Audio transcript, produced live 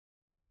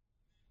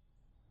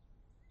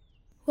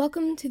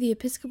Welcome to the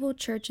Episcopal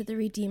Church of the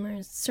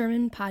Redeemer's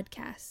Sermon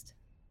Podcast.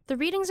 The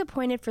readings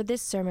appointed for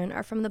this sermon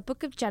are from the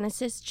book of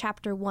Genesis,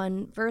 chapter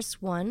 1,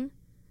 verse 1,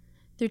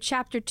 through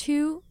chapter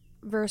 2,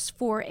 verse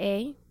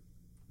 4a,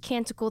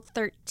 Canticle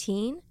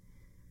 13,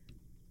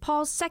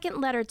 Paul's second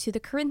letter to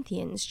the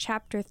Corinthians,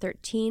 chapter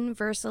 13,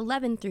 verse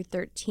 11 through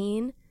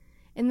 13,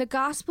 and the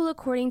Gospel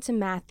according to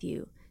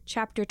Matthew,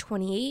 chapter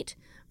 28,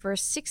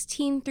 verse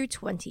 16 through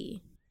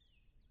 20.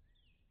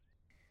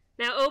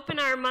 Now open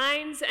our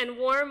minds and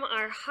warm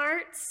our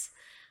hearts,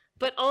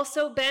 but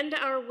also bend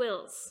our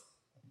wills,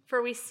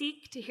 for we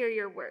seek to hear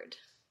your word.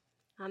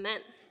 Amen.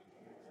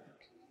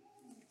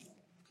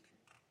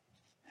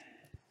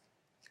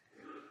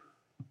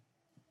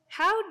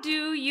 How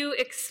do you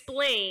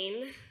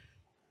explain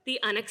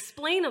the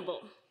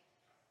unexplainable?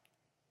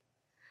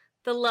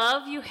 The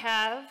love you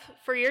have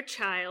for your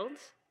child,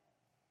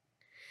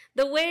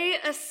 the way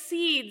a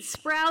seed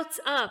sprouts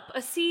up,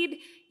 a seed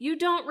you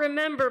don't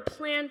remember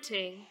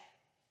planting,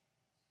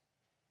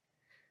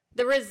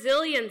 the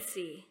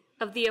resiliency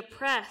of the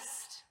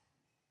oppressed,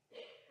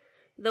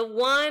 the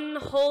one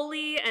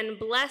holy and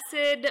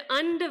blessed,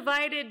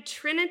 undivided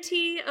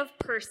Trinity of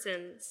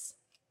persons,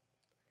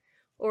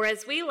 or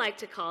as we like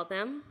to call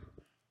them,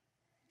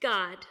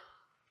 God,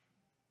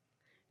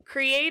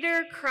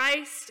 Creator,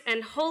 Christ,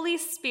 and Holy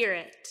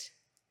Spirit.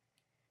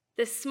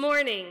 This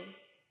morning,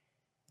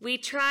 we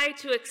try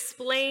to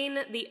explain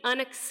the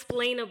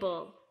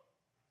unexplainable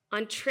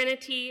on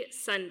Trinity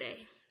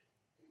Sunday.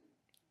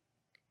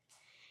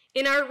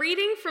 In our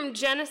reading from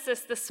Genesis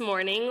this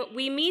morning,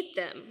 we meet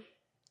them,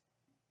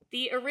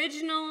 the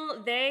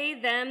original they,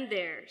 them,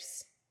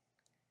 theirs,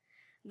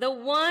 the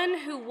one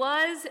who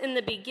was in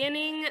the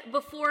beginning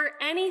before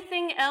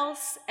anything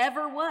else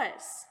ever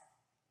was,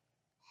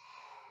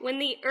 when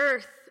the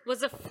earth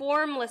was a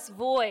formless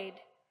void.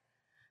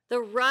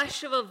 The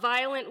rush of a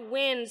violent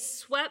wind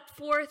swept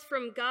forth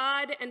from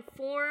God and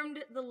formed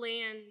the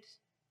land.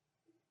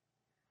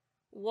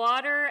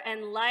 Water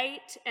and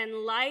light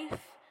and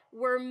life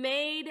were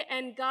made,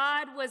 and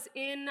God was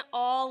in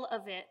all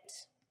of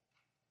it.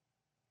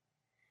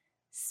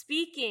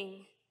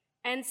 Speaking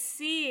and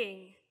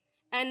seeing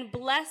and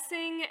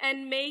blessing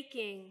and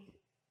making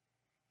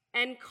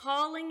and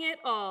calling it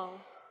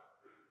all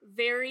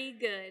very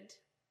good.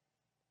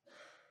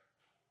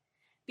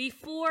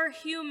 Before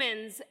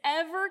humans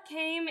ever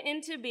came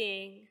into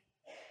being,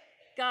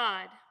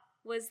 God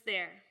was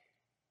there.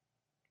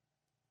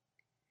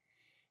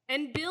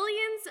 And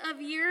billions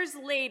of years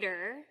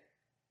later,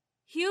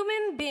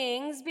 human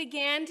beings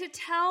began to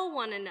tell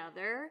one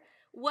another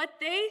what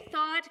they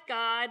thought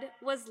God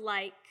was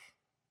like.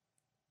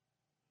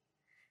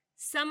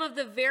 Some of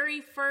the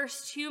very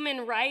first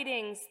human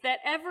writings that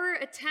ever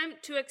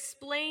attempt to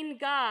explain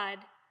God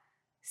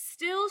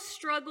still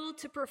struggle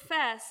to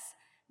profess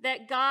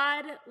that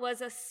God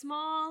was a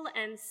small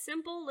and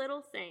simple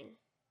little thing.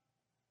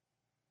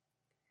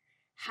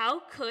 How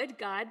could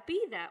God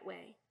be that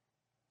way?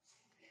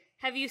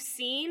 Have you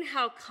seen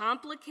how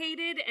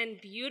complicated and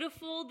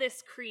beautiful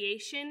this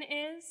creation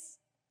is?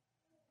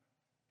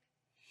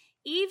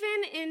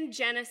 Even in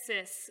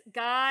Genesis,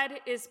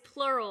 God is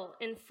plural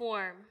in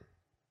form.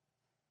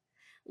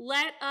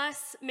 Let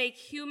us make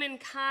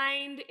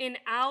humankind in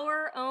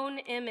our own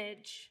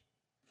image,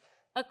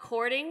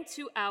 according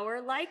to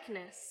our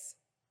likeness.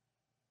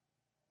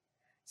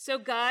 So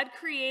God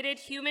created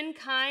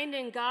humankind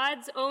in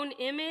God's own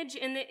image.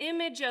 In the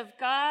image of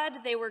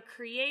God, they were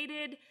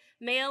created,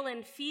 male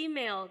and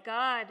female.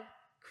 God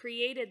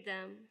created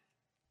them.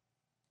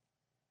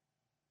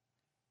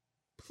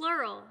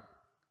 Plural,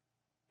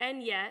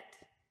 and yet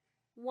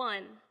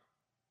one.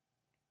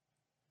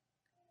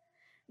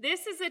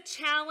 This is a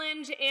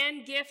challenge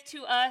and gift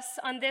to us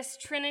on this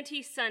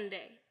Trinity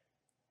Sunday.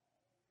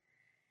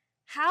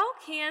 How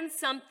can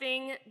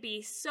something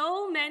be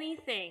so many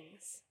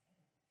things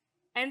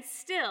and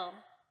still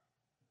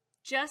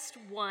just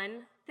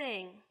one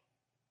thing?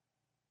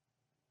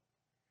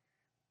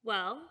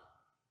 Well,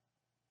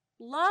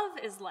 love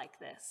is like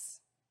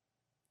this.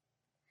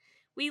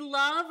 We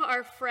love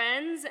our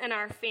friends and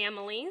our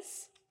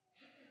families,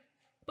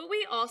 but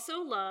we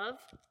also love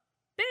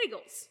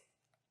bagels.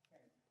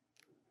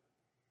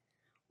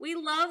 We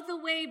love the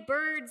way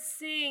birds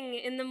sing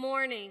in the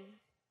morning,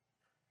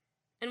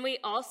 and we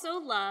also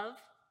love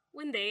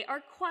when they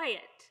are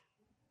quiet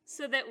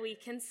so that we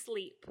can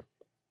sleep.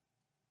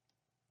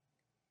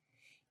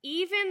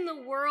 Even the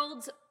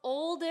world's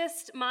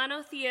oldest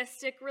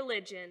monotheistic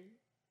religion,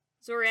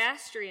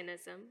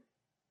 Zoroastrianism,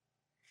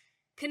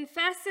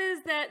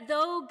 confesses that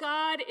though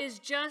God is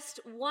just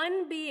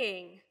one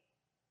being,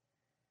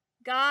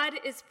 God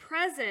is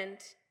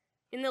present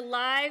in the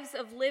lives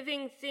of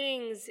living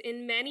things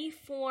in many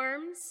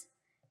forms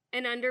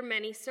and under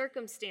many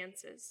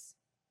circumstances.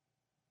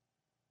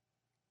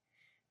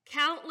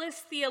 Countless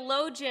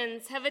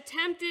theologians have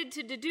attempted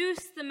to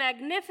deduce the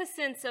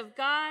magnificence of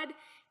God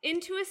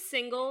into a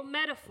single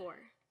metaphor.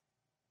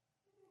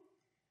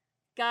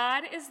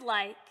 God is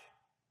like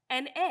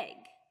an egg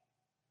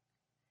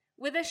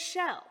with a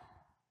shell,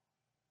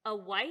 a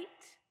white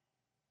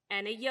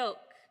and a yolk.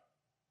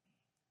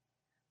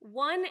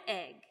 1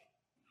 egg,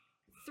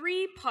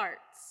 3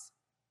 parts.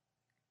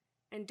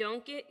 And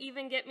don't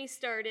even get me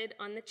started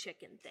on the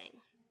chicken thing.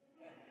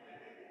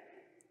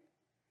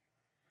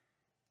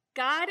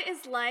 God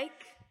is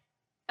like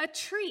a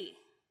tree.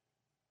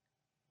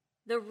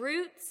 The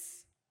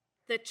roots,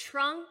 the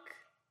trunk,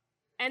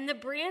 and the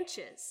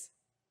branches,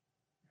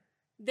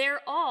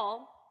 they're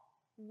all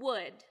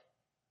wood.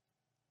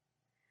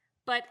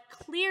 But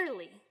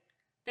clearly,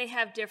 they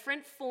have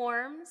different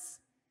forms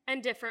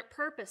and different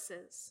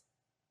purposes.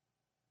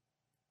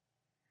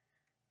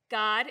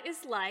 God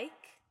is like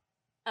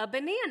a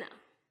banana,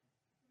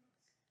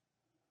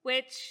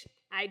 which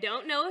I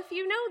don't know if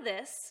you know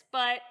this,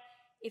 but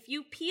if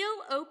you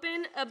peel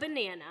open a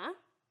banana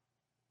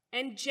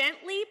and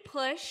gently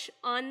push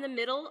on the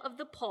middle of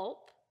the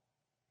pulp,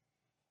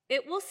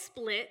 it will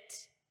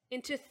split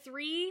into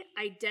 3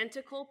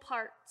 identical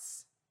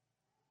parts.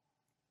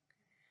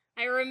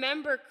 I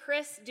remember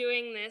Chris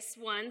doing this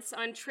once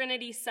on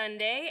Trinity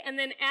Sunday and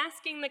then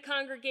asking the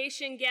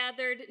congregation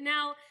gathered,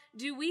 now,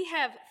 do we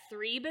have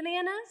 3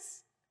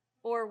 bananas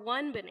or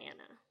 1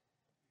 banana?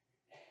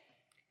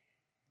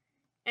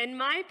 And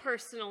my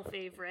personal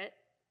favorite,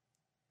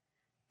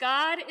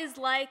 God is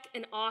like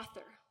an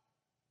author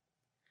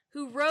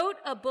who wrote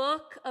a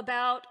book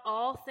about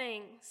all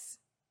things.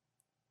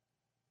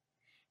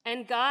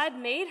 And God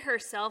made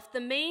herself the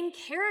main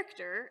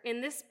character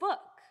in this book.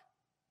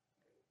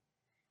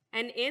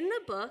 And in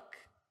the book,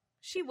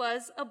 she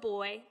was a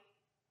boy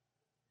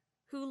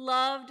who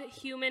loved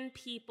human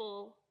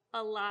people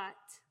a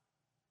lot.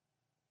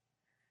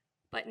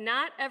 But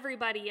not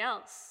everybody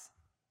else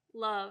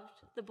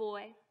loved the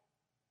boy.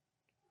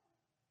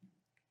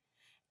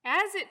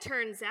 As it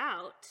turns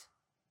out,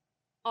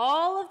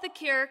 all of the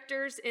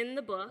characters in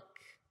the book,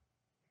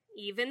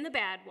 even the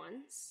bad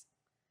ones,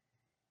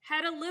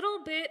 had a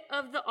little bit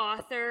of the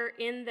author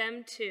in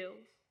them too.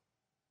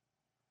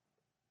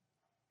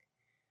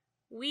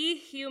 We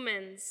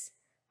humans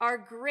are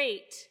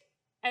great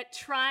at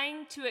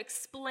trying to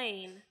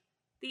explain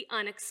the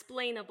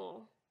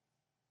unexplainable.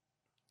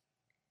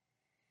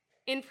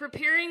 In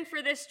preparing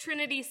for this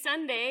Trinity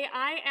Sunday,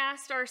 I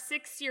asked our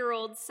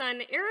 6-year-old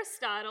son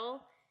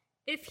Aristotle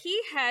if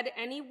he had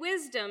any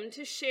wisdom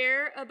to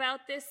share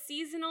about this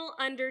seasonal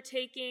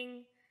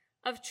undertaking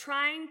of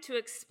trying to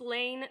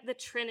explain the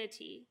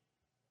Trinity.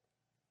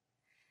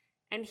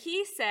 And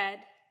he said,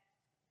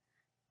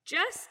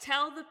 just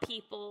tell the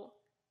people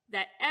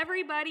that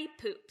everybody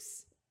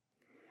poops.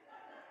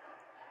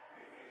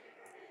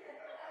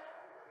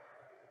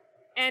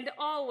 And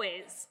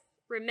always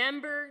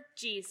remember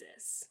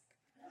Jesus.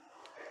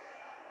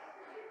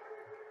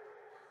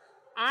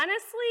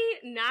 Honestly,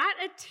 not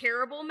a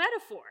terrible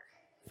metaphor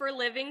for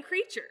living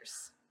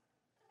creatures.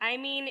 I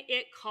mean,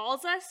 it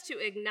calls us to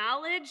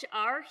acknowledge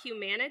our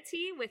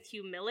humanity with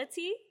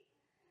humility.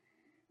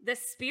 The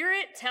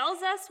Spirit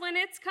tells us when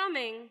it's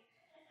coming.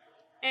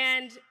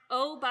 And,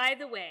 oh, by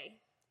the way,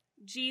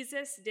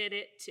 Jesus did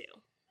it too.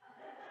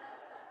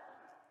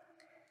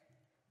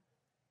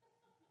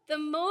 The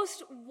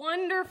most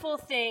wonderful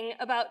thing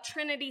about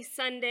Trinity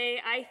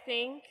Sunday, I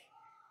think,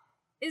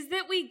 is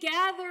that we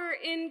gather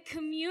in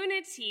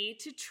community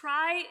to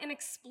try and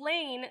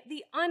explain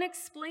the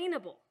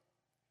unexplainable.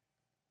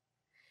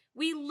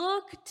 We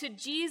look to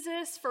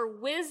Jesus for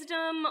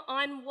wisdom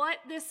on what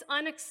this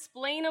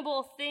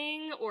unexplainable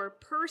thing or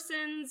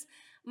persons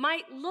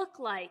might look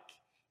like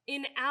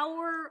in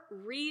our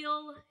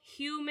real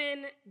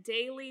human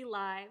daily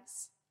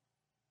lives.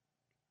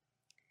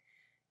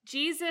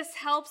 Jesus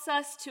helps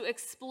us to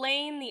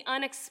explain the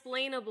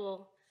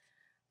unexplainable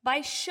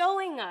by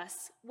showing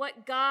us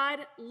what God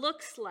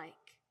looks like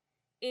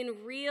in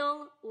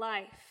real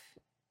life.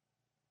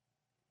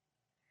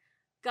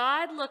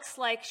 God looks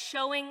like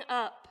showing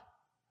up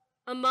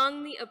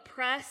among the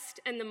oppressed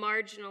and the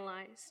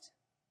marginalized.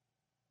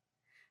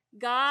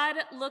 God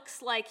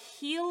looks like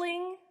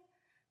healing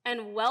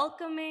and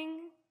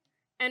welcoming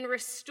and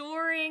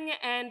restoring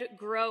and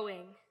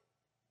growing.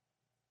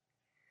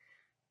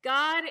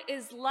 God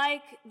is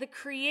like the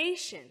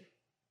creation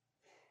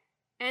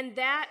and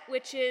that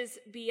which is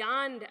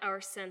beyond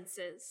our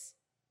senses,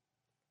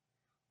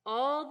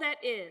 all that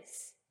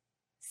is,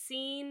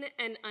 seen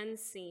and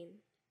unseen.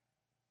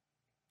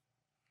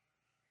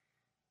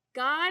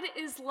 God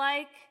is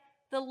like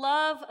the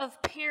love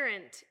of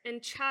parent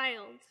and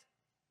child,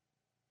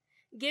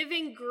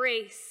 giving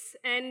grace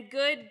and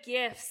good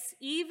gifts,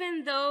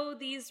 even though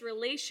these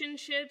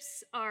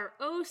relationships are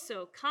oh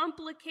so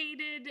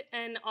complicated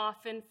and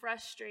often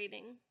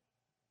frustrating.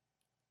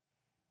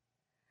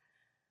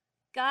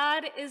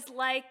 God is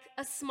like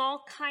a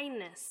small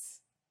kindness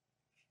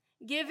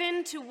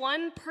given to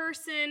one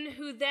person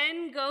who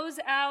then goes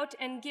out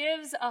and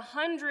gives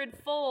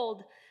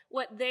 100-fold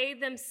what they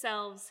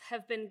themselves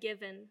have been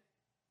given.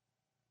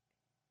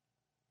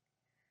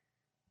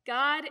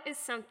 God is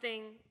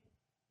something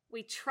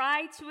we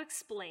try to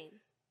explain,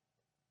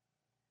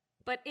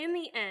 but in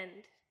the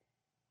end,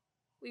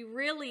 we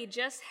really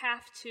just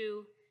have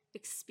to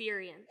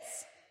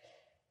experience.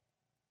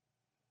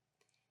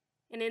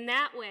 And in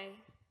that way,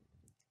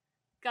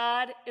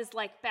 God is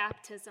like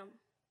baptism.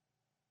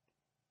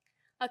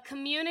 A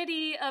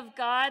community of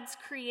God's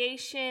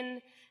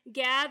creation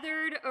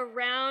gathered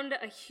around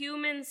a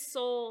human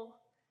soul,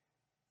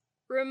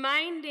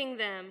 reminding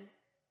them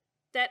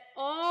that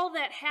all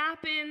that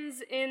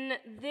happens in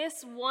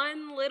this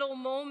one little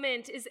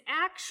moment is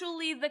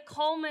actually the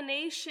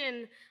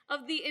culmination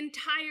of the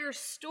entire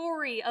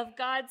story of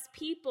God's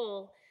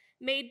people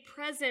made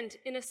present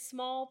in a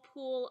small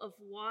pool of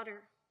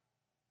water.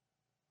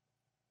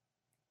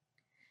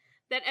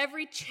 That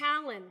every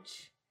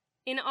challenge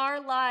in our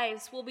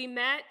lives will be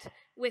met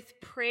with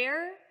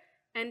prayer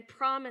and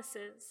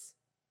promises,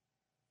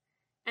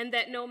 and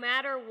that no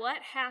matter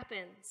what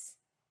happens,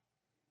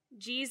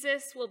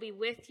 Jesus will be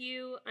with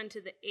you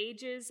unto the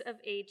ages of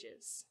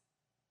ages.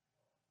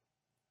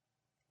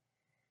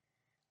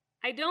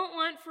 I don't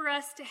want for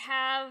us to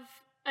have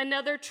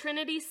another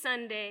Trinity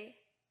Sunday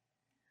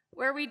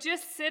where we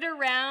just sit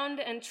around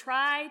and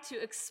try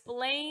to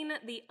explain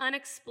the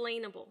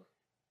unexplainable.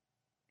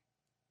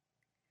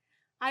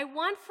 I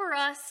want for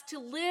us to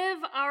live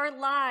our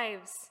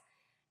lives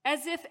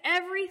as if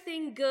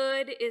everything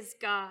good is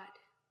God,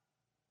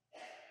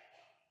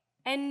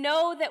 and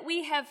know that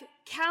we have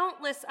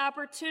countless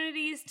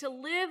opportunities to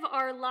live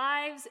our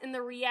lives in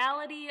the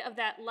reality of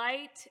that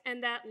light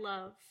and that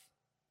love.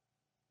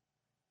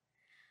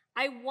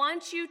 I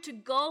want you to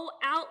go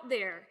out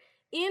there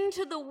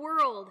into the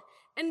world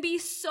and be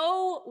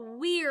so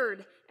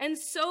weird and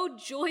so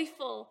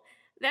joyful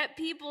that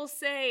people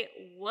say,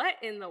 "What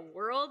in the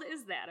world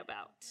is that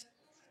about?"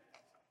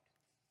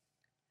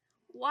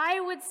 Why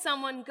would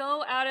someone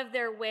go out of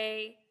their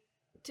way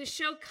to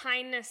show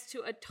kindness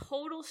to a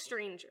total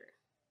stranger?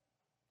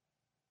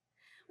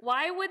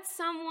 Why would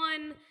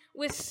someone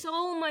with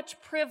so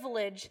much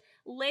privilege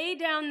lay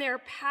down their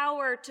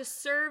power to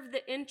serve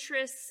the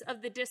interests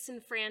of the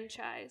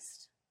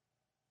disenfranchised?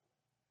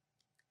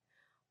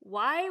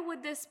 Why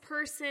would this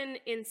person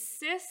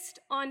insist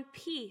on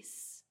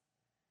peace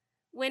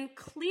when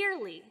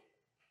clearly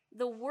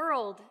the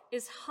world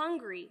is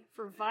hungry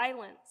for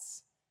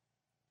violence?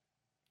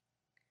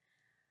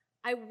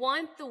 I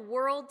want the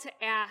world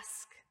to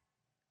ask,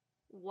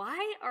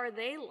 why are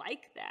they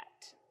like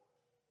that?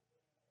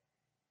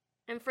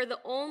 And for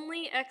the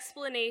only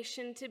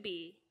explanation to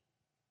be,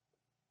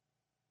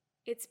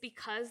 it's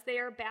because they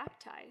are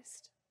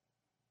baptized.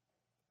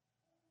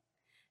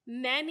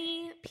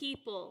 Many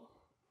people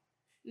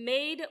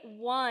made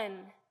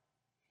one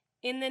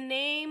in the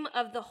name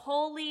of the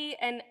holy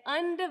and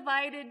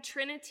undivided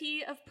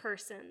Trinity of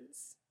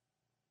persons,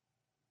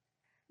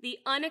 the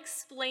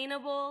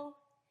unexplainable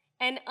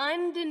and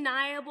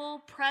undeniable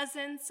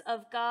presence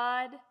of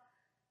God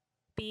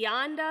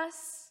beyond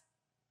us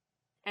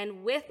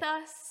and with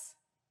us,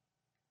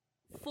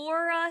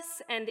 for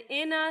us and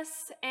in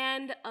us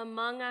and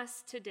among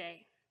us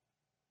today.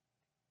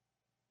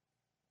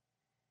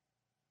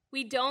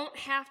 We don't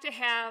have to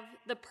have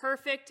the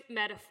perfect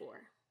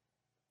metaphor.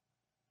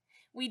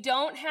 We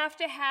don't have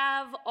to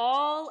have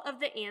all of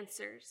the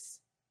answers.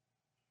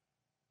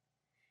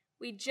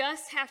 We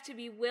just have to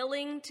be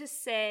willing to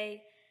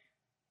say,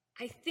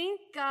 I think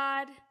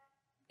God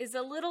is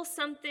a little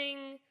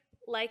something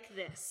like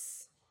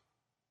this.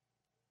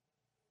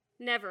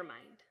 Never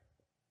mind.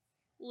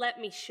 Let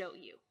me show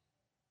you.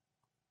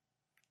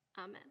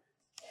 Amen.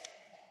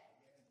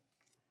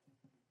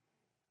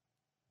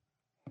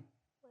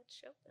 Let's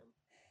show them.